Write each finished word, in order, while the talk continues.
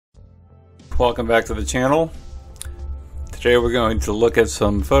welcome back to the channel. Today we're going to look at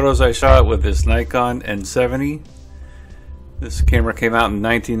some photos I shot with this Nikon N70. This camera came out in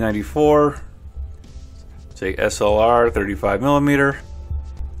 1994. It's a SLR 35mm.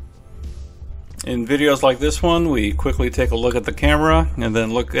 In videos like this one, we quickly take a look at the camera and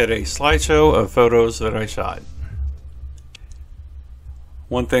then look at a slideshow of photos that I shot.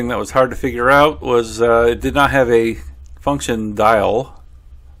 One thing that was hard to figure out was it did not have a function dial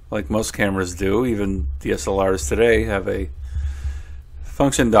like most cameras do. Even DSLRs today have a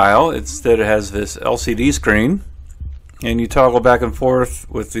function dial. Instead it has this LCD screen, and you toggle back and forth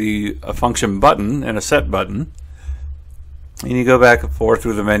with a function button and a set button, and you go back and forth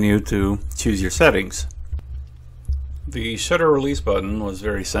through the menu to choose your settings. The shutter release button was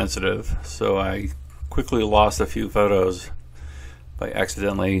very sensitive, so I quickly lost a few photos by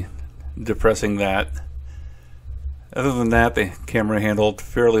accidentally depressing that. Other than that, the camera handled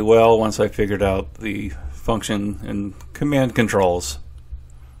fairly well once I figured out the function and command controls.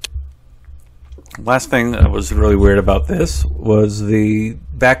 Last thing that was really weird about this was the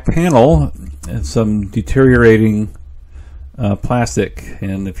back panel and some deteriorating plastic.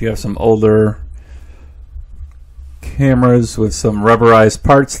 And if you have some older cameras with some rubberized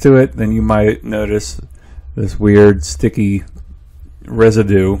parts to it, then you might notice this weird sticky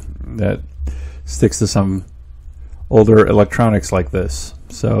residue that sticks to some older electronics like this.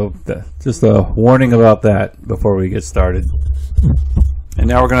 So just a warning about that before we get started. And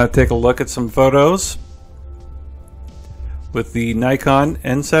now we're going to take a look at some photos with the Nikon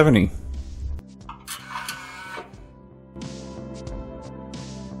N70.